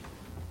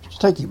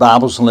Take your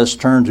Bibles and let's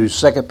turn to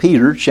 2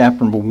 Peter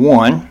chapter number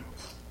 1.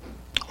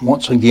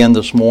 Once again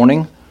this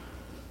morning.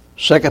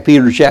 2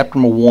 Peter chapter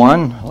number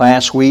 1.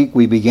 Last week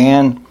we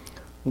began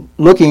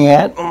looking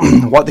at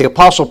what the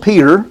Apostle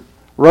Peter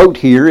wrote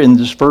here in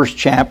this first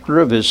chapter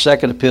of his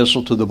second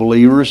epistle to the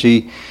believers.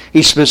 He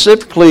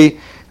specifically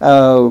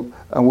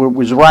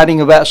was writing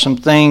about some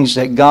things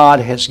that God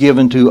has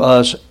given to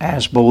us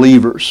as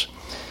believers.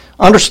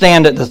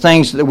 Understand that the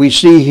things that we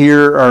see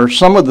here are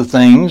some of the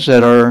things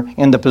that are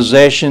in the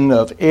possession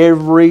of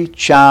every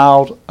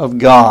child of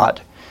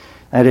God.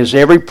 That is,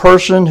 every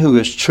person who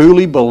has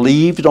truly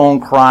believed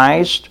on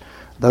Christ,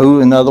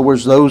 in other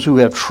words, those who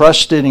have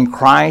trusted in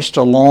Christ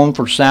alone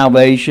for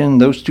salvation.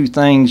 Those two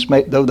things,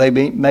 though they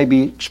may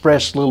be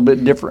expressed a little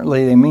bit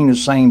differently, they mean the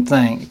same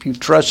thing. If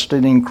you've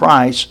trusted in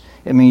Christ,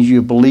 it means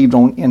you've believed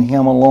in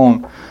Him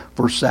alone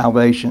for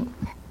salvation.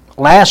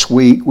 Last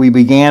week, we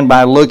began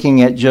by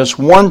looking at just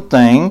one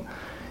thing,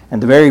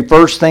 and the very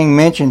first thing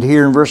mentioned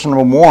here in verse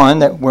number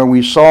 1, where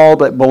we saw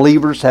that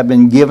believers have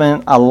been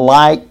given a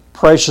like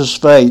precious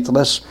faith.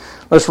 Let's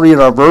read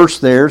our verse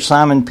there.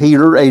 Simon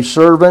Peter, a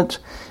servant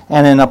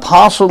and an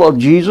apostle of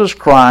Jesus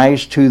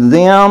Christ, to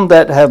them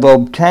that have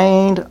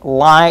obtained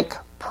like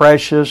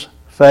precious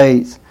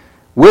faith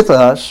with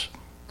us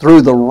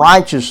through the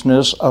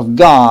righteousness of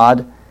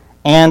God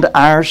and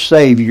our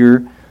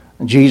Savior,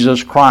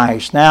 Jesus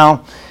Christ.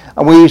 Now,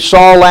 we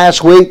saw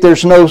last week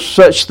there's no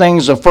such thing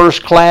as a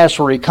first class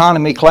or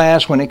economy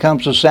class when it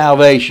comes to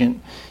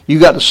salvation. You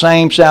got the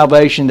same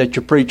salvation that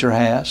your preacher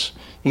has.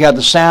 You got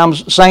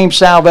the same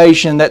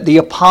salvation that the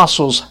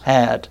apostles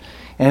had.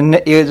 And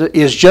it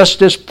is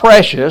just as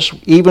precious,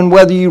 even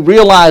whether you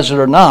realize it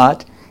or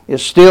not,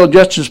 it's still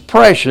just as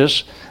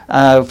precious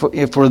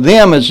for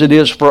them as it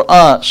is for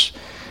us.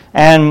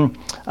 And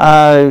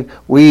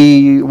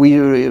we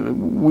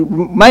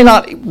may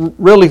not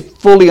really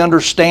fully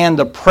understand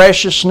the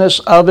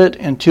preciousness of it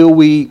until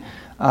we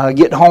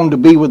get home to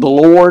be with the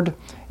Lord.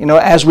 You know,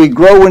 as we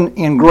grow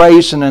in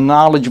grace and in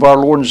knowledge of our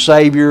Lord and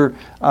Savior,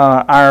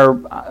 our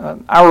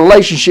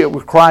relationship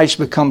with Christ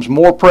becomes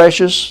more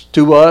precious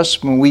to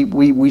us when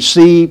we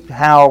see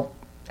how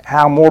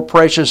more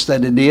precious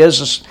that it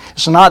is.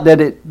 It's not that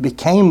it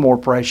became more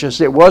precious.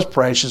 It was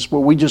precious,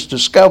 but we just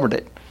discovered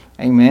it.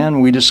 Amen.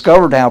 We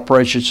discovered how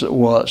precious it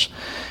was.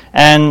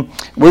 And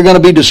we're going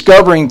to be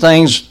discovering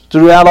things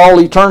throughout all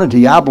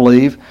eternity, I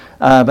believe,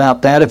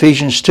 about that.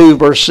 Ephesians 2,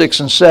 verse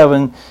 6 and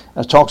 7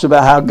 talks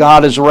about how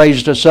God has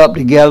raised us up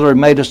together and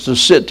made us to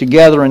sit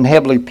together in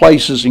heavenly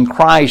places in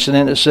Christ. And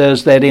then it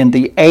says that in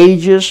the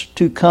ages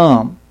to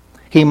come,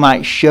 He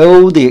might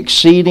show the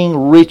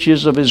exceeding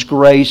riches of His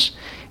grace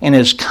and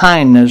His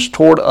kindness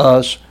toward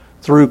us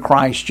through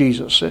Christ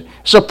Jesus.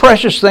 It's a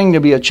precious thing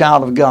to be a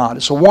child of God.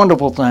 It's a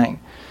wonderful thing.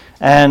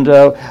 And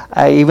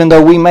even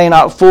though we may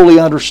not fully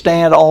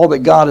understand all that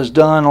God has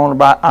done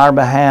on our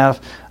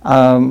behalf,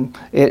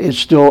 it's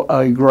still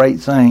a great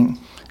thing.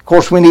 Of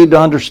course, we need to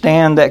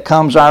understand that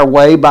comes our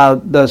way by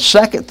the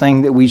second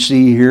thing that we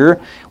see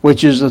here,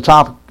 which is the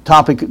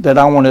topic that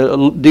I want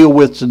to deal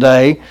with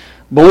today.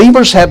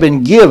 Believers have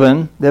been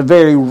given the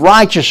very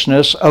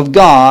righteousness of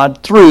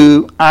God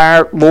through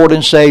our Lord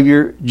and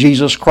Savior,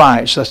 Jesus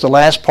Christ. That's the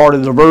last part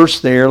of the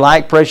verse there.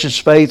 Like precious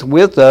faith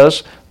with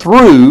us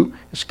through,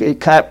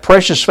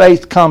 precious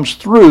faith comes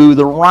through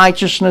the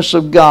righteousness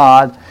of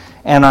God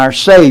and our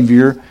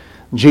Savior,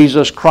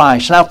 Jesus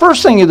Christ. Now,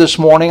 first thing this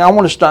morning, I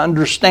want us to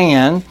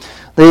understand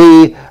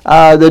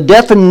the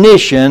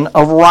definition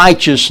of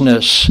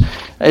righteousness.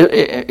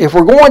 If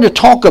we're going to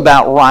talk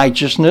about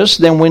righteousness,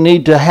 then we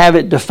need to have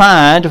it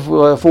defined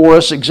for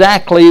us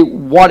exactly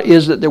what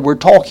is it that we're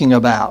talking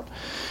about.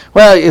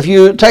 Well, if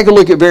you take a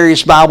look at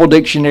various Bible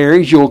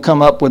dictionaries, you'll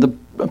come up with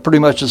pretty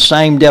much the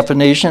same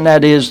definition.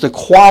 That is the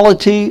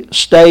quality,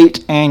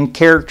 state, and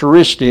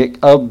characteristic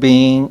of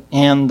being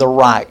in the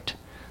right.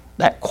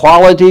 That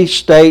quality,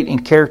 state,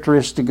 and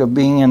characteristic of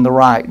being in the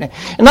right.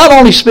 It not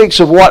only speaks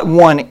of what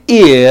one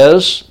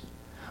is,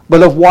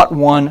 but of what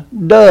one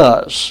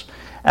does.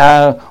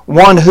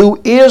 One who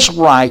is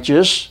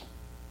righteous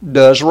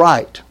does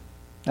right.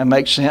 That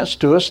makes sense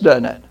to us,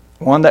 doesn't it?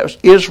 One that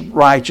is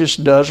righteous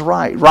does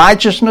right.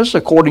 Righteousness,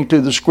 according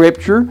to the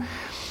Scripture,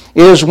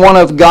 is one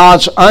of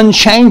God's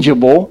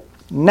unchangeable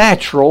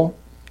natural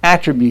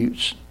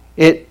attributes.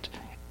 It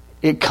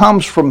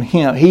comes from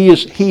Him. He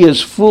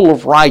is full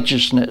of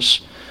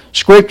righteousness.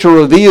 Scripture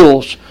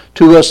reveals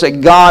to us that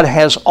God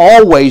has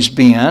always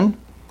been,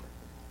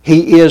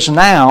 He is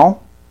now,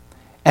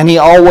 and He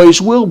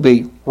always will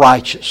be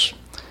righteous.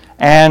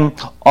 And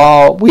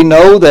we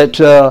know that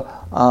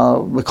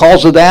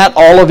because of that,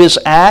 all of His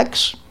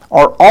acts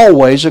are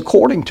always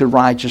according to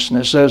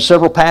righteousness. There's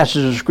several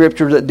passages of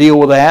Scripture that deal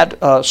with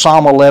that.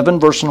 Psalm 11,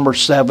 verse number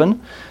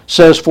 7,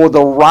 says, "For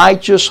the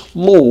righteous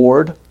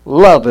Lord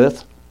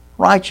loveth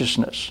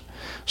righteousness."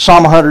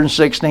 Psalm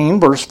 116,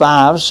 verse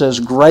 5 says,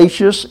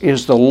 "Gracious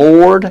is the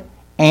Lord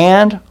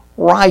and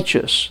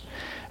righteous."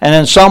 And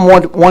in Psalm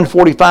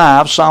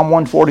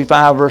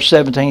 145, verse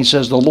 17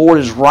 says, "The Lord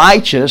is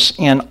righteous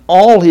in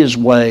all His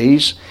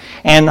ways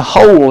and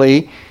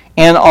holy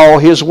in all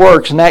his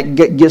works. And that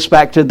gets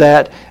back to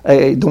that,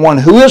 the one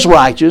who is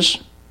righteous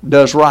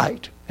does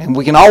right. And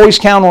we can always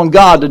count on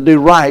God to do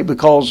right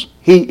because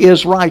he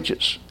is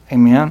righteous.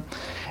 Amen.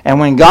 And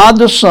when God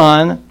the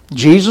Son,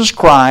 Jesus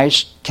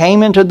Christ,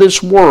 came into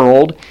this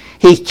world,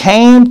 he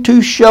came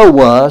to show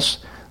us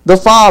the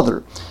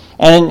Father.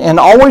 And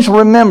always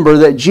remember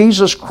that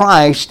Jesus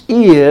Christ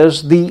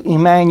is the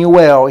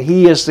Emmanuel.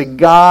 He is the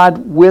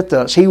God with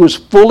us. He was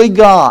fully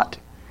God,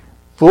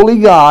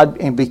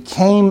 and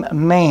became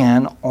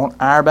man on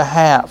our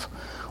behalf.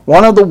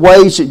 One of the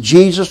ways that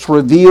Jesus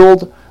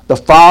revealed the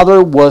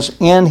Father was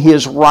in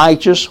his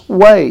righteous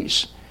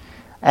ways.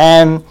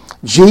 And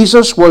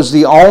Jesus was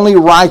the only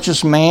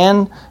righteous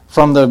man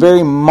from the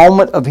very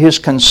moment of his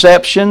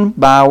conception,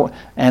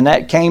 and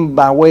that came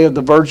by way of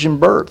the virgin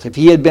birth. If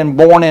he had been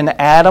born in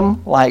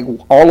Adam, like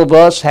all of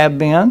us have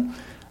been,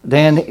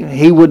 then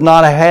he would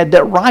not have had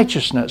that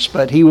righteousness.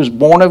 But he was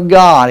born of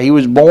God. He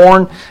was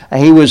born.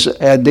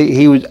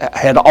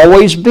 Had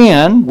always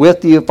been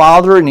with the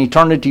Father in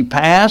eternity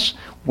past.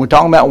 We're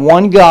talking about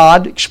one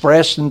God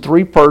expressed in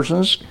three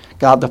persons: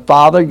 God the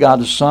Father, God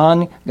the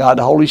Son, God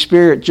the Holy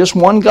Spirit. Just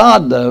one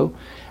God, though.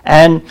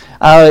 And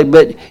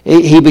but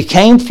he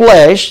became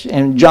flesh,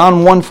 and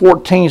John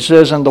 1:14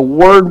 says, "And the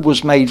Word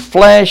was made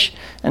flesh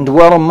and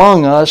dwelt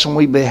among us, and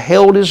we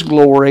beheld his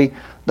glory,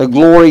 the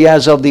glory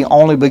as of the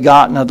only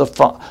begotten of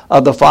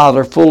the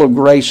Father, full of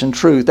grace and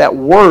truth." That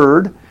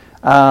Word,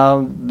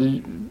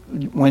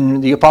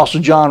 when the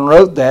Apostle John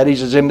wrote that, he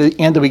says, "In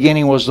the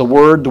beginning was the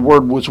Word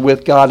was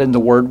with God, and the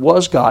Word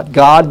was God."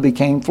 God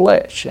became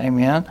flesh.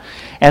 Amen.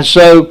 And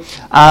so,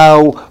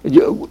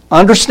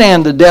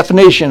 understand the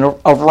definition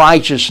of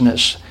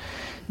righteousness.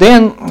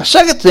 Then, the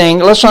second thing,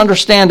 let's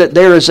understand that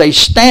there is a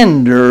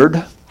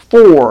standard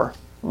for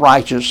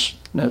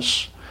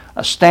righteousness.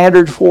 A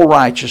standard for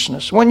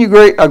righteousness. Wouldn't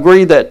you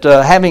agree that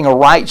having a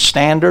right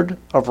standard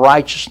of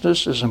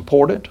righteousness is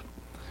important?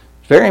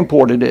 It's very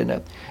important, isn't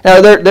it?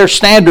 Now, there's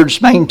standards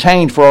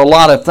maintained for a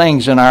lot of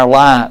things in our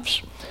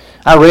lives.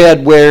 I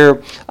read where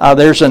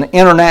there's an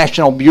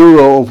International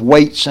Bureau of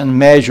Weights and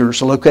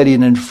Measures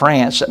located in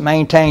France that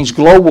maintains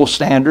global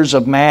standards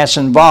of mass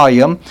and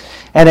volume,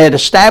 and it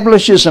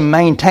establishes and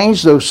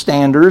maintains those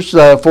standards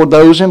for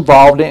those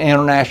involved in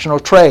international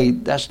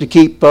trade. That's to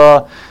keep,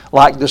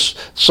 like the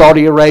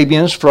Saudi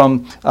Arabians,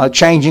 from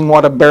changing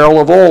what a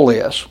barrel of oil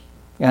is.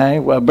 Okay?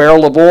 Well, a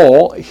barrel of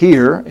oil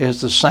here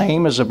is the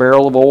same as a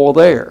barrel of oil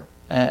there,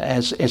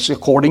 as it's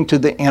according to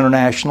the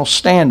international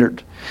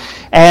standard.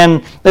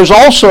 And there's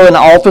also an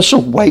Office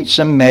of Weights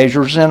and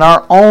Measures in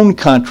our own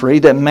country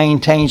that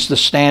maintains the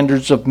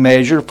standards of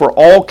measure for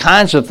all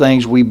kinds of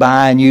things we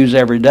buy and use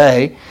every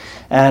day.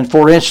 And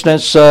for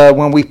instance,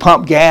 when we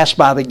pump gas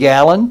by the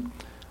gallon,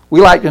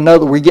 we like to know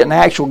that we're getting an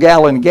actual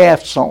gallon of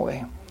gas, don't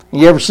we?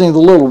 You ever seen the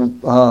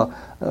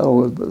little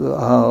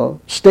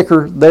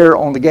sticker there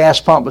on the gas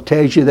pump that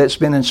tells you that's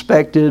been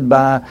inspected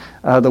by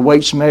the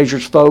Weights and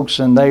Measures folks,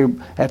 and they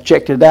have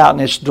checked it out, and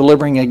it's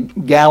delivering a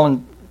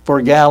gallon for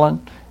a gallon?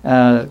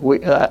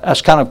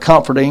 That's kind of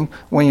comforting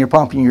when you're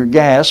pumping your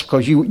gas,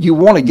 because you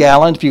want a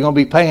gallon if you're going to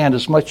be paying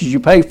as much as you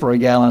pay for a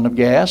gallon of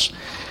gas.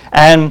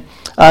 And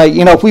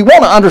if we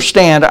want to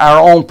understand our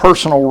own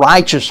personal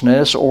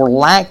righteousness or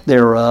lack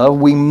thereof,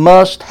 we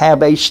must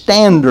have a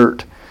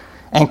standard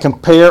and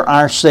compare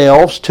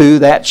ourselves to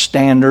that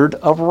standard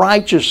of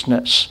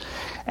righteousness.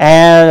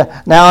 And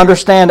now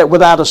understand that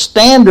without a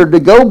standard to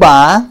go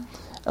by,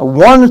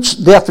 one's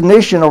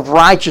definition of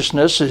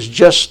righteousness is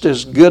just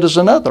as good as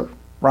another,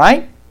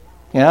 right?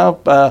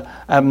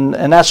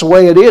 And that's the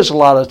way it is a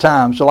lot of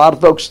times. A lot of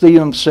folks see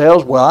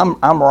themselves, well,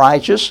 I'm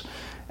righteous.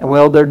 And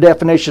well, their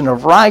definition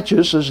of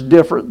righteous is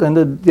different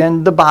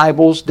than the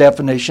Bible's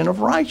definition of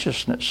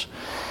righteousness.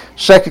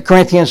 2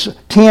 Corinthians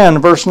 10,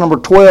 verse number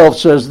 12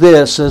 says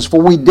this,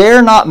 "For we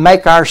dare not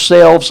make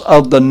ourselves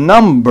of the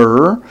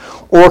number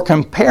or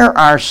compare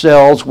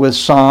ourselves with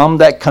some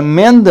that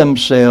commend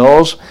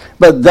themselves,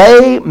 but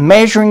they,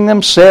 measuring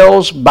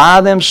themselves by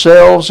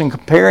themselves and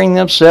comparing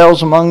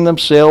themselves among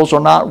themselves,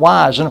 are not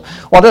wise." And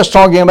what that's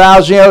talking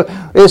about is,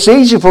 it's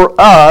easy for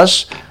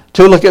us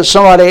to look at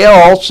somebody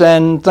else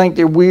and think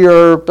that we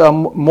are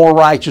more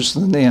righteous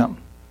than them,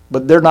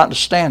 but they're not the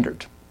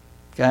standard,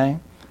 okay?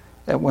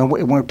 When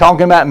we're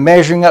talking about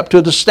measuring up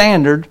to the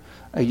standard,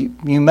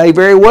 you may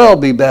very well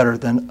be better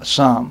than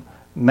some,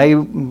 may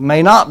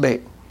not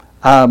be,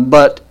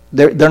 but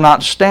they're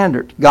not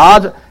standard.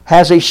 God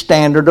has a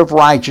standard of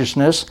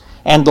righteousness,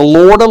 and the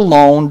Lord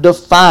alone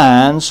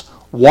defines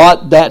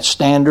what that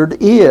standard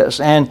is.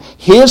 And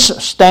His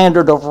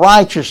standard of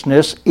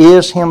righteousness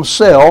is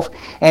Himself,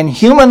 and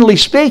humanly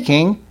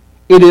speaking,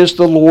 it is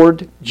the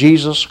Lord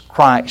Jesus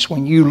Christ.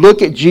 When you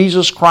look at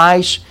Jesus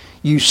Christ,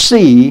 you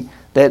see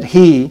that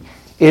He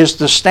is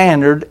the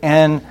standard,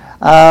 and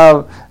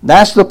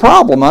that's the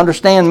problem.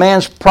 Understand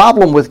man's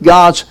problem with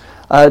God's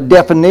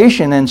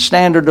definition and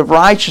standard of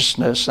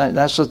righteousness.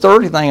 That's the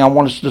third thing I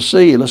want us to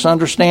see. Let's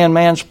understand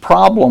man's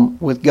problem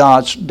with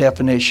God's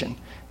definition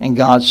and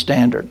God's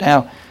standard.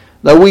 Now,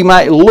 though we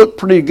might look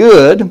pretty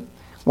good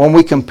when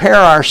we compare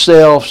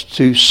ourselves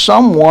to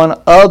someone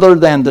other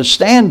than the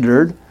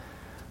standard,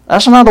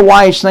 that's not a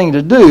wise thing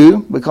to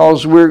do,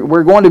 because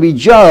we're going to be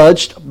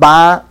judged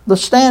by the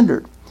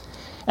standard.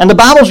 And the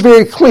Bible's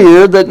very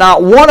clear that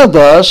not one of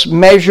us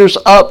measures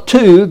up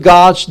to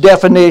God's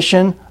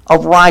definition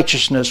of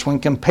righteousness when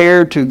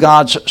compared to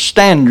God's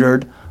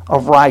standard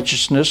of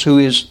righteousness, who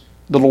is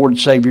the Lord and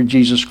Savior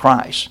Jesus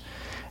Christ.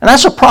 And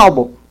that's a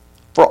problem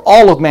for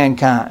all of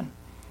mankind.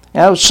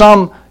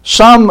 Some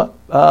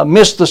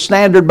miss the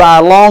standard by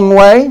a long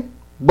way,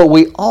 but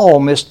we all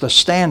miss the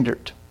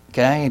standard.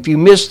 Okay? If you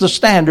miss the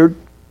standard,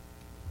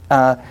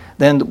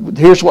 then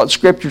here's what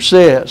Scripture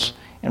says.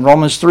 In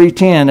Romans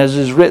 3:10, as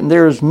is written,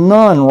 there is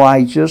none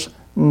righteous,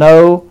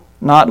 no,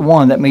 not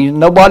one. That means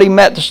nobody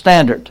met the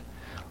standard.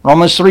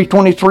 Romans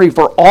 3:23,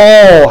 for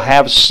all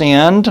have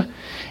sinned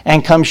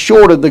and come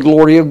short of the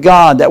glory of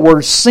God. That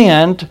word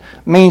sinned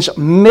means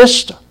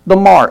missed the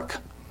mark.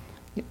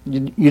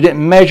 You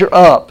didn't measure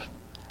up.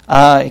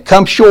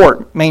 Come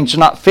short means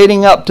not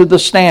fitting up to the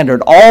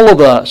standard. All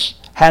of us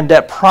had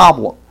that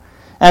problem.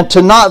 And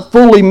to not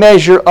fully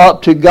measure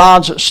up to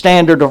God's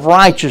standard of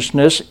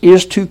righteousness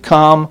is to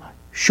come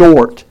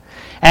short.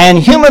 And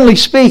humanly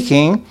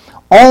speaking,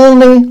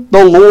 only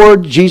the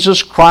Lord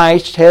Jesus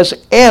Christ has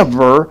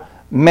ever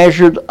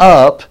measured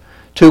up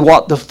to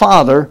what the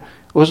Father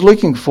was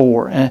looking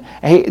for. And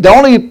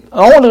the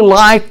only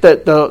life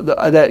that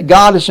that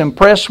God is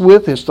impressed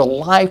with is the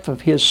life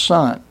of His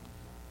Son.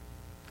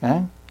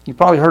 Okay? You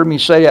probably heard me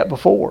say that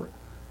before.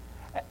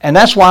 And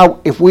that's why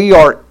if we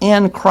are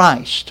in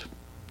Christ,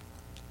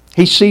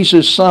 He sees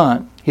His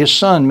Son. His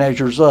Son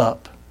measures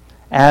up.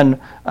 And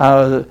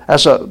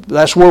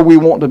that's where we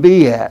want to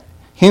be at.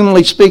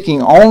 Humanly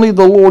speaking, only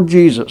the Lord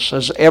Jesus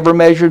has ever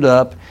measured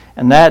up,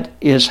 and that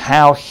is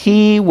how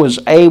He was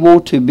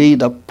able to be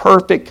the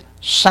perfect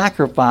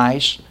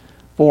sacrifice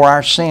for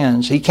our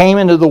sins. He came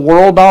into the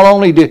world not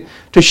only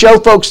to show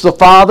folks the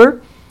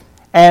Father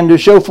and to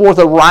show forth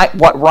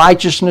what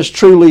righteousness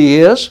truly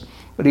is,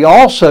 but He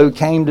also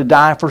came to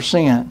die for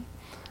sin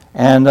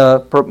and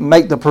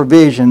make the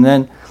provision.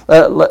 And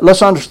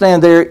let's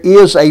understand there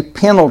is a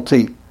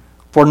penalty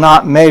for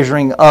not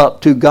measuring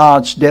up to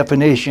God's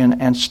definition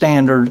and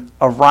standard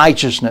of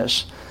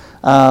righteousness.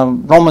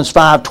 Romans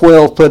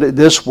 5:12 put it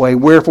this way,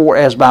 wherefore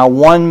as by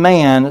one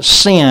man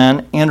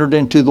sin entered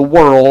into the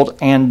world,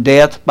 and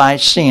death by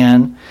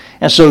sin,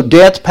 and so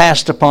death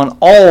passed upon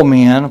all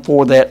men,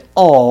 for that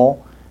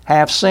all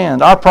have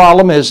sinned. Our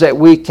problem is that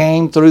we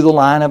came through the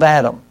line of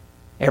Adam,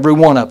 every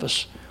one of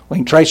us. We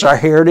can trace our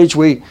heritage.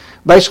 We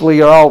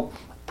basically are all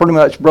pretty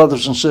much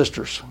brothers and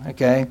sisters,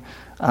 okay?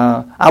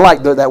 I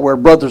like that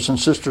word, brothers and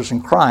sisters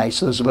in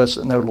Christ, those of us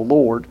that know the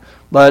Lord.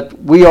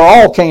 But we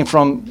all came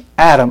from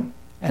Adam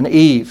and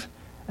Eve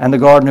and the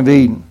Garden of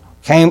Eden.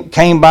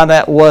 Came by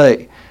that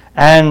way.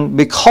 And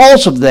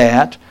because of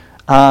that,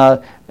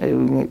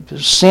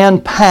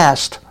 sin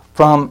passed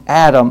from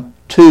Adam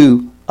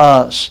to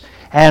us.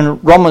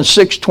 And Romans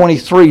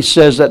 6:23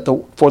 says that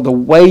for the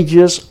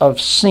wages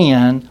of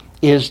sin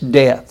is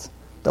death.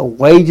 The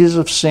wages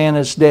of sin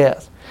is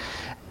death.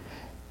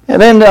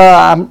 And then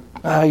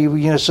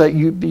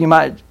you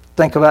might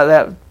think about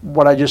that,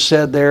 what I just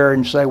said there,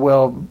 and say,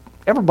 well,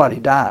 everybody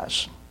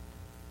dies.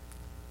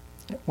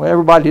 Well,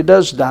 everybody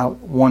does die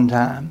one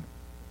time,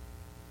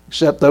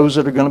 except those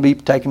that are going to be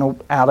taken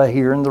out of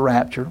here in the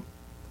rapture.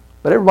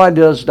 But everybody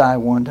does die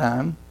one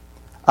time.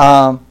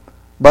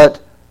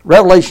 But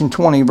Revelation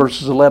 20,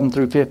 verses 11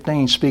 through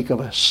 15, speak of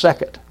a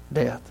second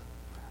death.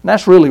 And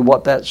that's really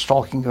what that's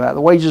talking about.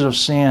 The wages of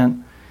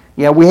sin,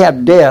 yeah, we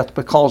have death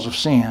because of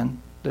sin,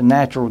 the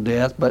natural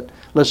death. But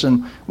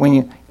listen, when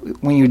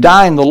you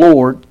die in the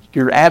Lord,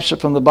 you're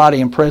absent from the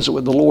body and present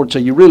with the Lord, so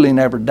you really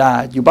never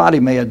died. Your body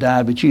may have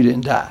died, but you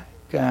didn't die.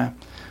 Okay?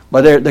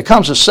 But there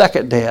comes a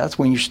second death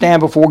when you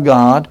stand before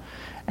God,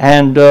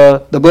 and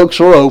the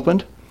books are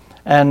opened.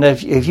 And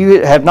if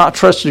you have not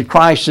trusted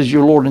Christ as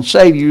your Lord and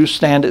Savior, you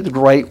stand at the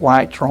great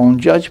white throne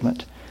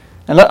judgment.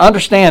 And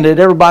understand that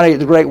everybody at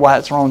the great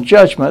white throne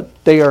judgment,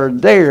 they are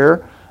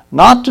there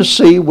not to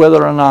see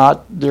whether or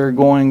not they're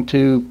going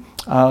to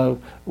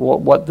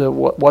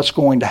what's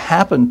going to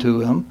happen to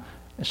them.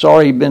 It's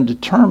already been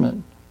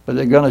determined, but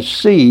they're going to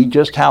see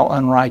just how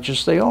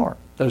unrighteous they are.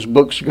 Those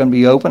books are going to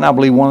be open. I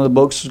believe one of the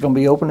books is going to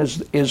be open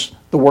is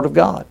the Word of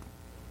God.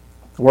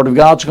 The Word of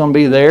God's going to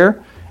be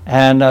there,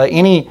 and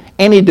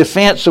any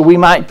defense that we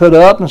might put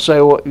up and say,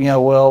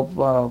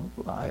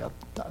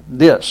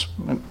 this.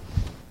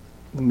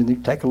 Let me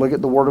take a look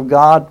at the Word of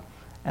God,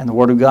 and the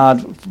Word of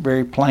God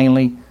very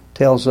plainly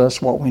tells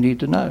us what we need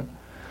to know.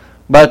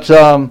 But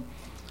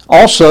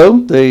also,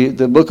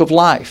 the book of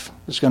life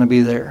is going to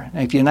be there.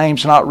 And if your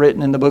name's not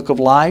written in the book of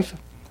life,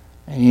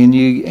 and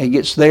it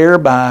gets there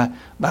by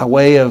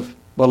way of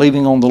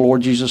believing on the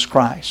Lord Jesus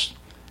Christ.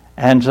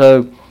 And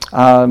so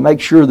make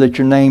sure that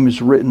your name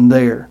is written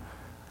there.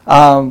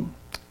 A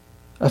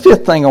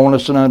fifth thing I want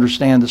us to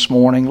understand this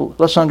morning,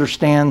 let's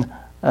understand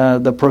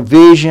the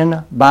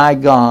provision by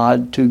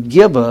God to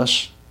give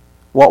us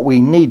what we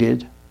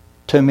needed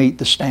to meet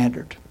the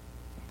standard.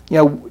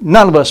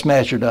 none of us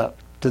measured up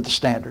to the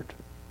standard.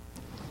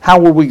 How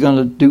were we going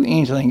to do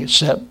anything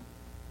except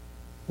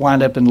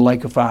wind up in the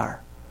lake of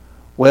fire?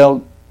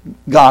 Well,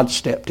 God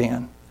stepped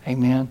in.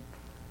 Amen.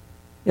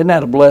 Isn't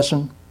that a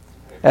blessing?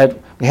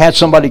 We had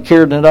somebody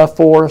cared enough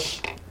for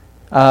us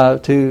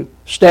to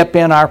step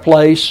in our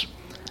place.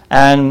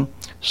 And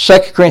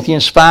 2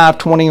 Corinthians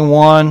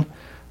 5:21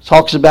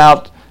 talks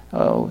about,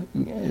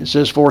 it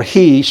says, for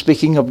he,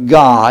 speaking of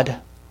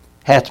God,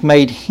 hath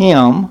made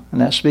him,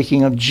 and that's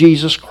speaking of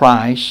Jesus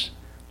Christ,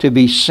 to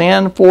be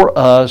sin for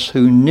us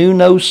who knew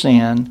no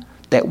sin,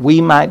 that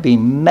we might be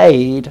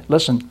made,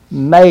 listen,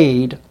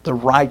 made the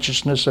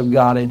righteousness of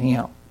God in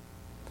him.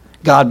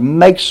 God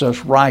makes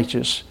us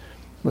righteous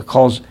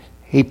because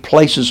he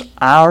places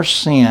our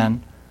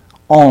sin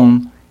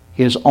on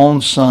his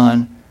own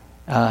Son,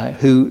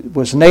 who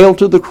was nailed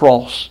to the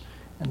cross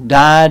and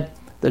died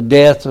the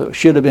death that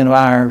should have been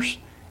ours,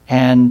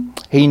 and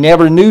he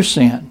never knew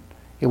sin.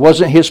 It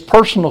wasn't his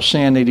personal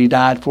sin that he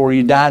died for.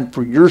 He died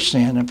for your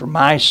sin and for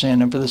my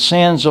sin and for the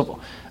sins of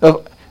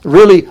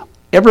really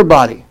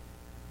everybody.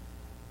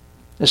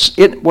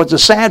 What the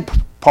sad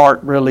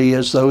part really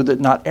is, though, that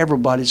not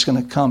everybody's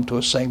going to come to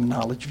a saving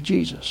knowledge of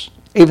Jesus.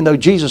 Even though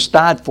Jesus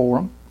died for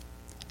them,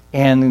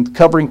 and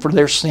covering for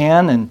their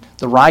sin and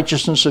the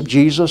righteousness of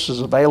Jesus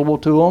is available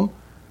to them.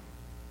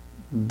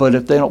 But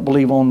if they don't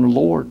believe on the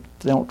Lord, if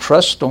they don't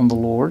trust on the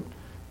Lord,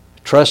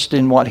 trust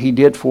in what he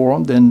did for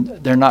them, then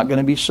they're not going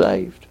to be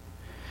saved.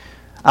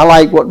 I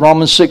like what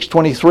Romans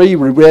 6:23,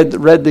 we read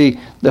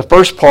the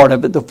first part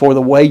of it, for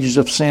the wages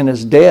of sin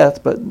is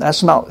death, but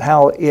that's not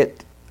how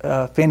it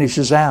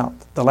finishes out.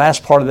 The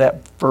last part of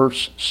that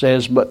verse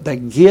says, but the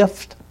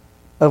gift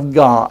of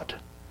God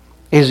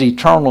is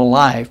eternal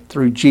life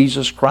through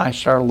Jesus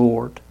Christ our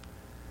Lord.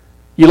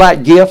 You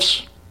like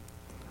gifts?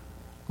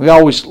 We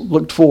always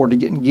looked forward to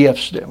getting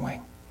gifts, didn't we?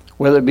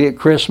 Whether it be at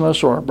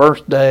Christmas or a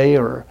birthday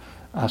or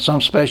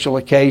some special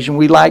occasion,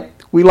 we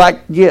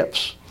like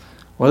gifts.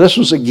 Well, this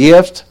was a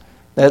gift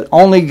that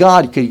only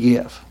God could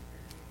give.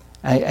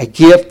 A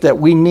gift that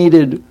we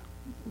needed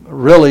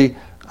really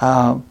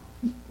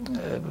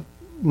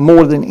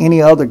more than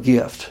any other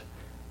gift.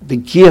 The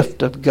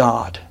gift of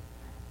God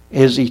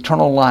is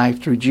eternal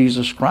life through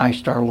Jesus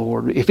Christ our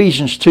Lord.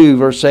 Ephesians 2,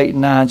 verse 8 and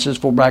 9 says,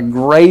 for by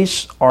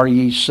grace are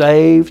ye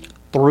saved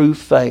through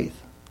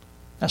faith.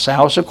 That's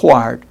how it's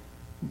acquired.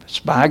 It's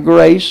by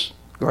grace.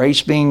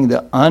 Grace being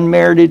the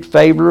unmerited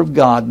favor of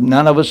God.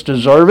 None of us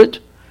deserve it.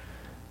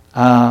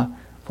 For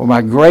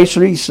by grace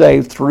are ye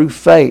saved through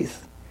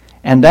faith.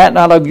 And that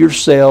not of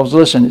yourselves.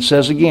 Listen, it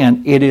says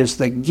again, it is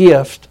the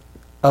gift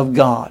of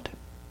God.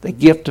 The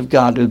gift of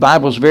God. The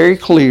Bible is very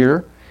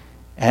clear,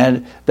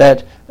 and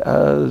that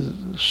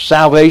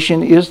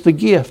salvation is the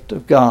gift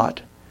of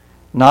God,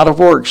 not of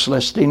works,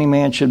 lest any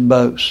man should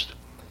boast.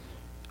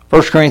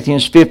 1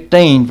 Corinthians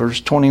 15,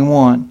 verse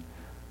 21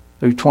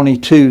 through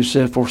 22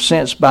 says, for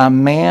since by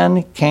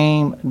man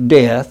came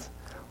death,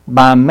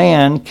 by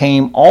man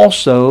came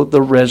also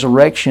the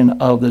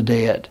resurrection of the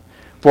dead.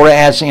 For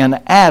as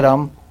in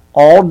Adam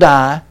all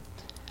die,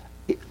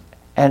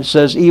 and it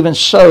says, even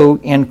so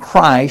in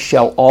Christ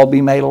shall all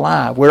be made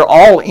alive. We're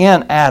all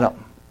in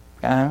Adam.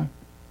 Okay?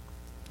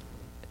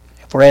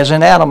 For as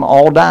in Adam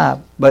all die,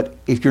 but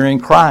if you're in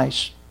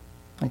Christ,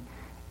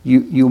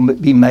 you'll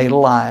be made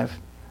alive.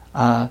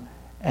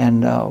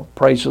 And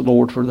praise the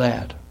Lord for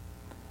that.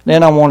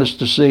 Then I want us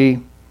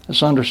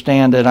to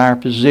understand that our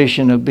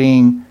position of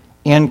being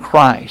in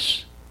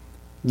Christ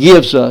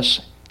gives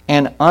us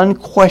an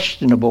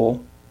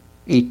unquestionable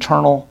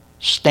eternal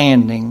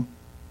standing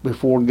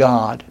before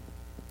God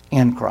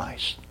in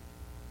Christ.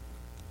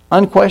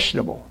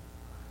 Unquestionable.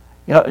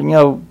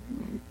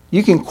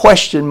 You can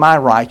question my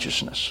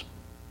righteousness,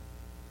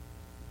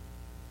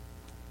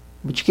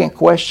 but you can't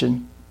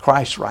question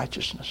Christ's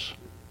righteousness.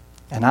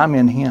 And I'm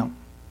in him.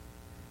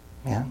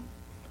 Yeah.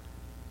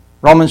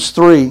 Romans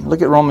 3.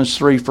 Look at Romans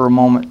 3 for a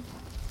moment.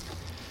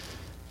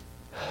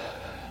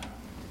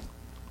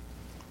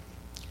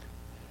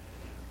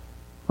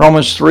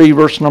 Romans 3,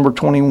 verse number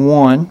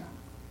 21.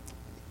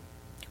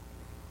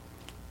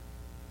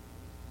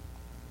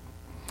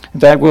 In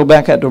fact, we'll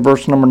back up to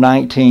verse number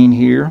 19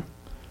 here.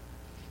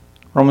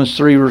 Romans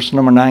 3, verse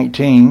number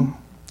 19.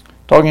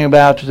 Talking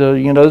about,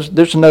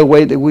 there's no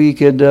way that we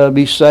could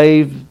be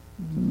saved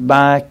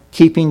by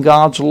keeping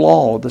God's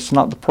law. That's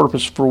not the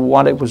purpose for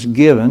what it was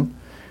given.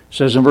 It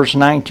says in verse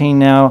 19,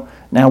 now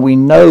we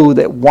know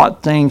that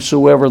what things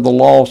soever the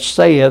law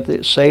saith,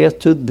 it saith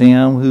to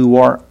them who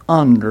are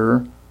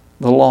under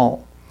the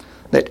law,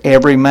 that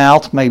every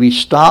mouth may be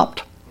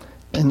stopped,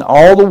 and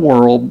all the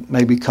world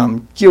may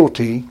become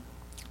guilty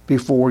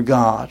before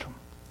God.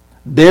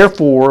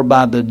 Therefore,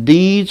 by the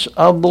deeds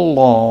of the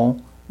law,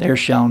 there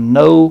shall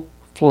no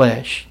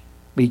flesh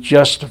be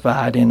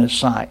justified in his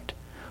sight.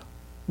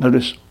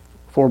 Notice,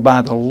 for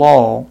by the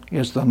law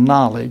is the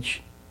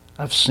knowledge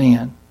of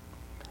sin.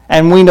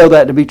 And we know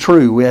that to be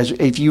true.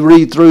 If you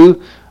read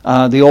through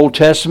the Old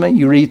Testament,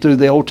 you read through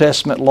the Old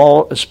Testament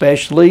law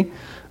especially,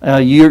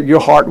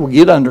 your heart will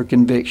get under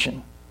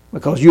conviction,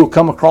 because you'll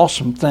come across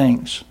some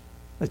things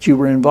that you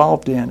were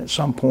involved in at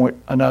some point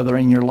or another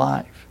in your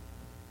life.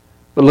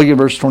 But look at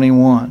verse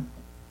 21.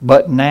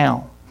 But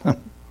now,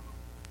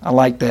 I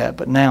like that,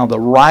 but now the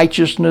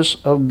righteousness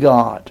of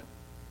God,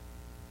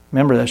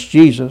 remember that's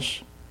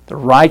Jesus, the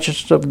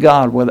righteousness of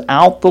God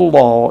without the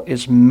law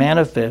is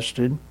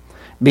manifested,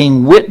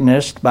 being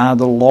witnessed by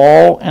the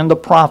law and the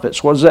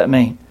prophets. What does that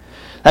mean?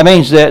 That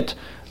means that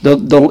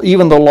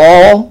even the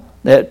law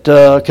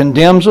that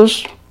condemns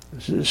us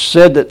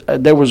said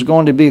that there was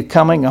going to be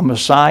coming a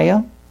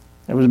Messiah.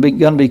 There was going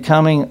to be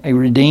coming a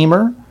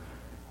Redeemer.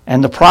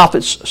 And the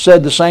prophets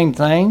said the same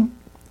thing,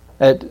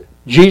 that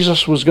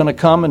Jesus was going to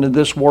come into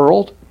this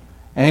world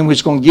and he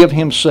was going to give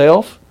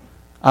himself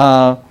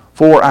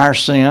for our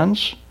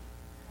sins.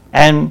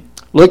 And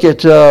look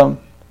at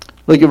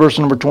verse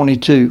number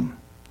 22.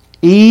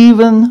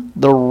 Even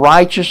the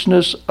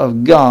righteousness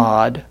of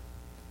God,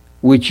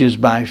 which is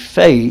by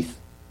faith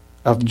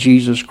of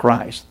Jesus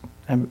Christ.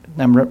 And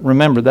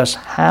remember, that's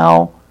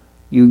how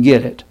you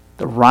get it.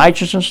 The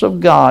righteousness of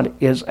God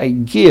is a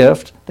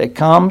gift that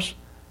comes,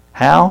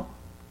 how?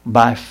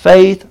 By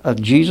faith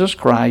of Jesus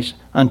Christ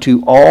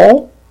unto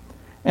all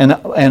and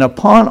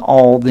upon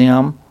all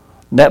them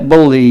that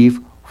believe,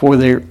 for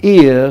there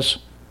is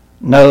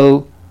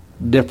no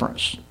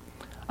difference.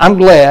 I'm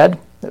glad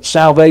that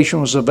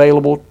salvation was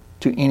available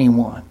to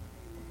anyone.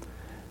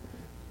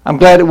 I'm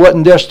glad it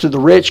wasn't just to the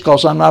rich,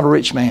 because I'm not a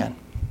rich man.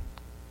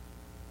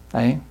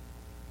 Okay?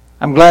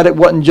 I'm glad it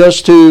wasn't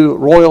just to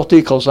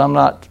royalty, because I'm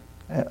not,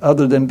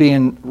 other than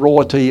being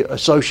royalty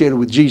associated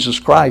with Jesus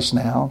Christ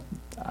now.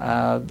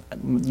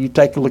 You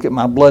take a look at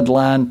my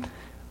bloodline,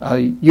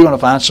 you're going to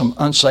find some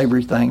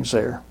unsavory things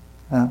there.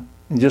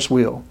 You just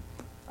will.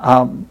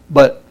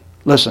 But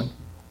listen,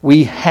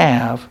 we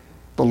have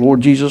the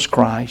Lord Jesus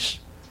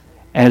Christ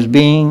as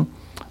being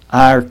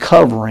our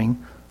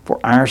covering for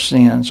our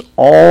sins.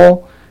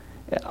 All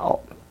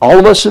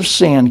of us have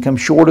sinned, come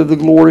short of the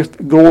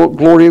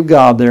glory of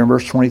God there in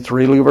verse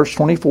 23. Look at verse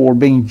 24.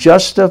 Being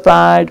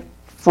justified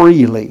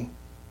freely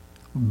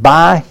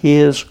by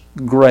His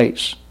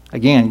grace.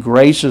 Again,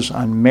 grace is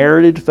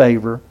unmerited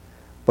favor,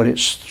 but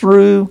it's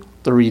through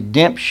the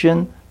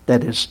redemption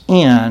that is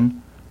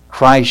in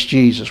Christ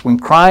Jesus. When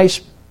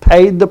Christ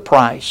paid the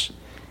price,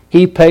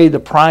 He paid the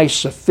price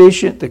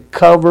sufficient to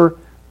cover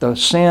the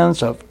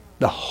sins of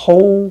the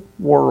whole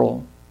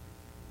world.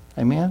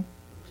 Amen?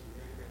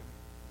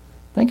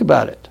 Think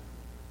about it.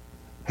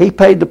 He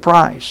paid the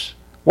price.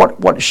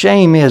 What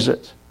shame is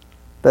it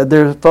that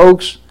there are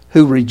folks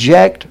who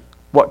reject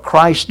what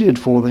Christ did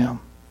for them,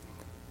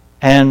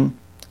 and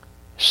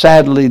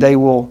sadly they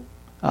will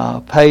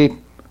pay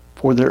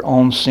for their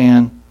own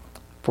sin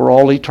for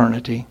all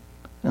eternity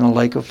in a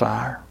lake of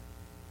fire.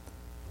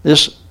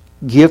 This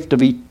gift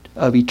of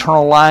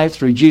eternal life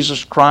through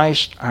Jesus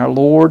Christ our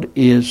Lord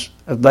is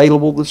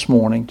available this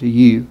morning to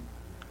you.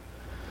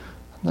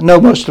 I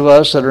know most of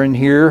us that are in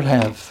here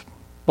have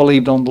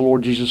believed on the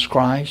Lord Jesus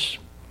Christ.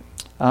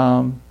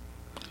 I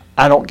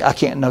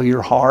can't know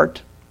your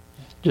heart,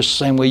 just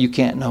the same way you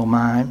can't know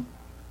mine.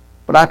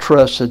 But I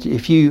trust that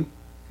if you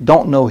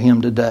don't know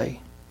Him today,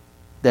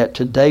 that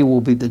today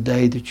will be the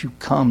day that you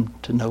come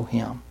to know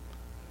Him.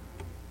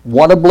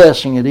 What a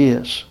blessing it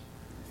is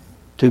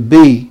to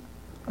be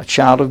a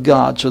child of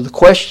God. So the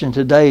question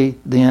today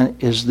then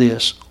is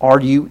this: are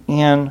you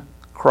in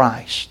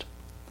Christ?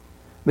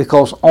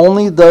 Because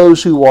only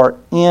those who are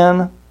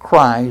in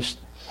Christ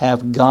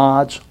have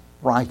God's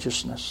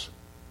righteousness.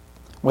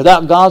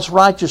 Without God's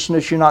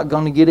righteousness, you're not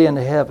going to get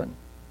into heaven.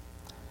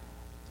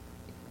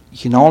 You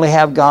can only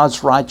have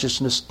God's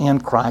righteousness in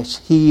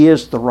Christ. He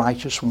is the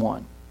righteous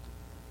one.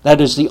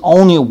 That is the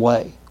only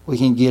way we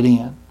can get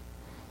in.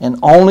 And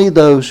only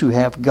those who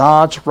have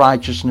God's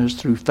righteousness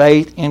through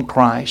faith in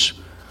Christ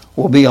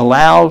will be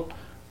allowed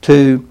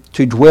to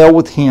dwell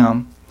with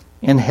Him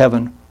in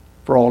heaven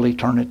for all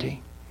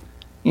eternity.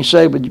 You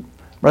say, but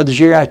Brother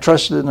Jerry, I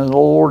trusted in the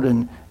Lord,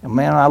 and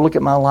man, I look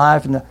at my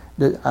life, and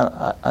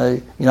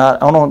I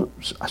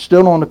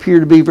still don't appear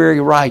to be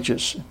very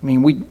righteous. I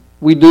mean,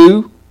 we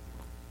do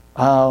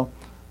walk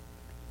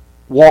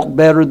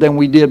better than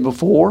we did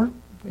before,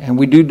 and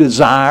we do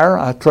desire.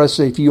 I trust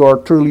that if you are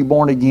truly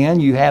born again,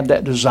 you have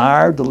that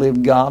desire to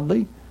live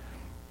godly.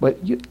 But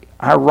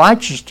our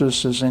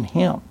righteousness is in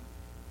Him.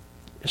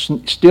 It's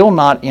still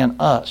not in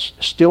us.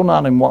 It's still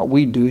not in what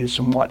we do. It's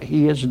in what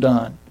He has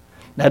done.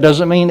 That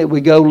doesn't mean that we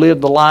go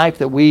live the life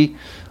that we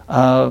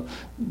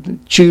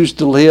choose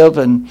to live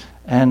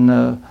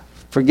and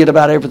forget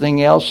about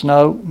everything else.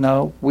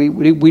 No.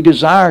 We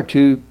desire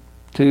to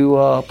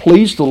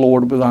please the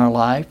Lord with our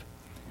life,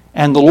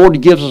 and the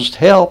Lord gives us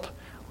help.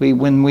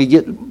 When we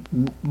get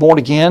born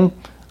again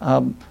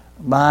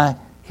by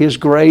His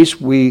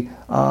grace, we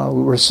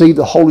receive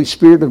the Holy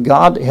Spirit of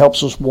God that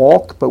helps us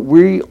walk, but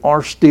we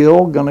are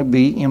still going to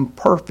be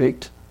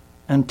imperfect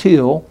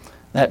until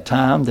that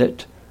time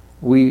that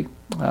we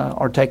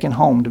are taken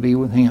home to be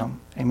with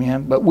Him.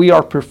 Amen. But we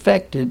are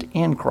perfected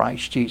in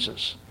Christ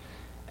Jesus.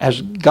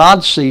 As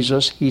God sees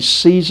us, He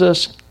sees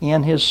us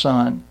in His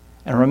Son.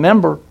 And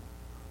remember,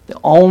 the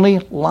only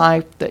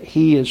life that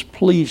He is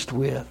pleased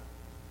with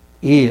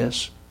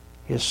is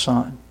His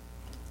Son.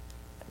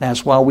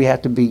 That's why we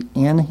have to be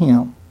in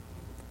Him.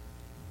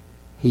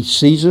 He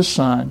sees His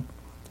Son,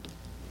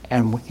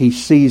 and He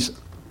sees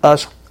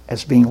us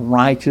as being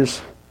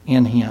righteous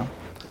in Him.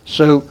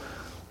 So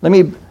let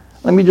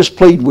me just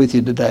plead with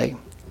you today.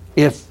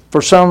 If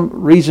for some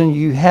reason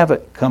you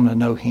haven't come to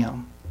know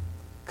Him,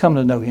 come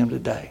to know Him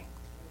today.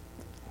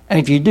 And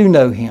if you do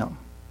know Him,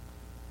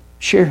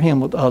 share Him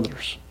with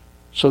others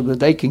so that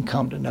they can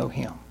come to know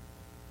Him.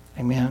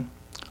 Amen.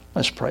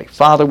 Let's pray.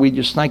 Father, we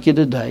just thank You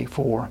today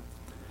for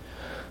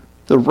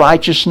the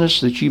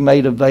righteousness that You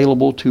made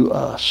available to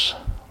us.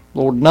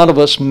 Lord, none of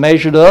us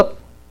measured up.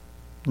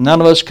 None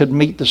of us could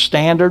meet the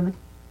standard.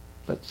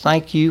 But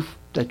thank You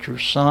that Your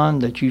Son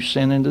that You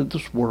sent into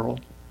this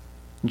world,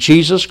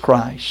 Jesus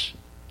Christ,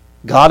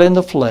 God in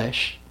the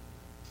flesh,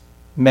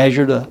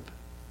 measured up.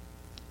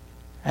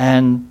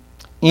 And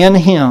in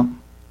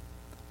Him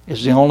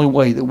is the only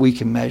way that we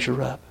can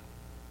measure up.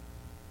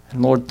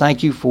 And Lord,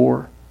 thank You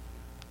for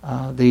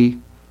the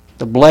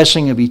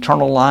blessing of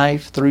eternal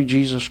life through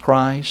Jesus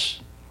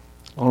Christ.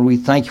 Lord, we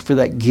thank You for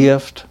that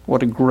gift.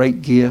 What a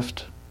great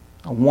gift.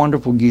 A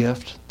wonderful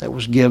gift that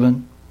was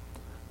given.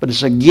 But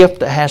it's a gift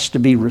that has to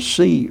be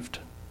received.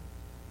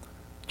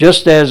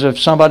 Just as if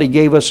somebody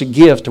gave us a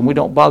gift and we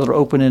don't bother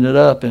opening it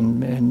up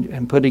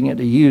and putting it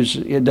to use,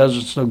 it does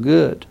us no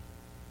good.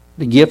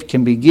 The gift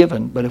can be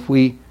given, but if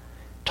we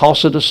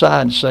toss it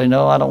aside and say,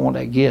 no, I don't want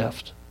that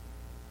gift,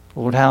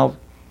 Lord, how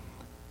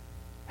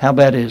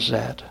bad is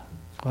that?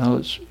 Well,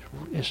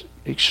 it's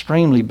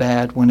extremely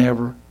bad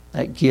whenever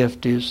that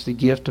gift is the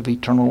gift of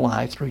eternal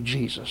life through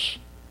Jesus.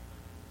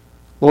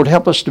 Lord,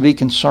 help us to be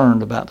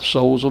concerned about the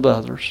souls of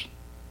others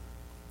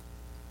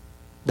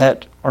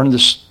that are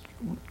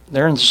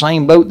they're in the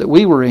same boat that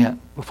we were in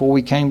before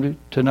we came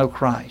to know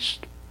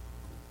Christ.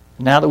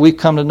 Now that we've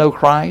come to know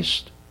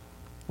Christ,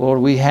 Lord,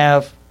 we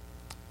have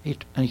an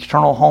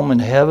eternal home in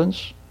the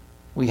heavens.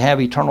 We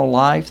have eternal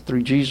life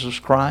through Jesus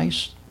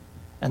Christ.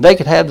 And they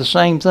could have the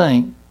same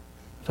thing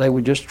if they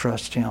would just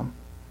trust Him.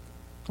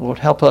 Lord,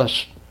 help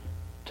us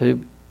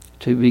to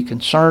be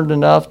concerned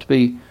enough to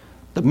be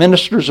the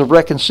ministers of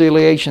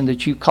reconciliation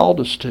that You called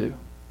us to.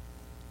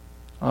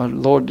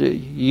 Lord,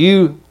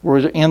 You were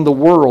in the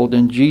world,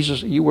 and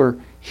Jesus, You were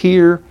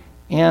here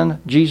in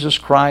Jesus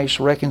Christ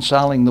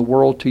reconciling the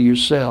world to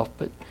Yourself,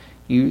 but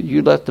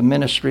You left the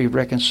ministry of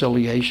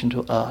reconciliation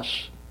to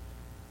us.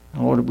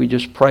 And Lord, we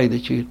just pray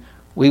that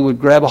we would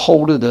grab a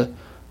hold of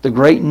the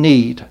great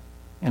need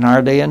in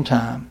our day and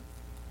time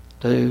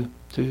to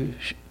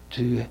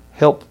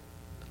help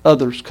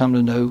others come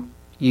to know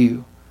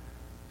You.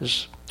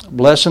 Just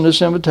blessing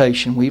this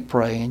invitation, we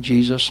pray in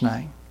Jesus'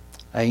 name.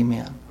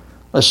 Amen.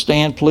 Let's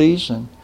stand, please, and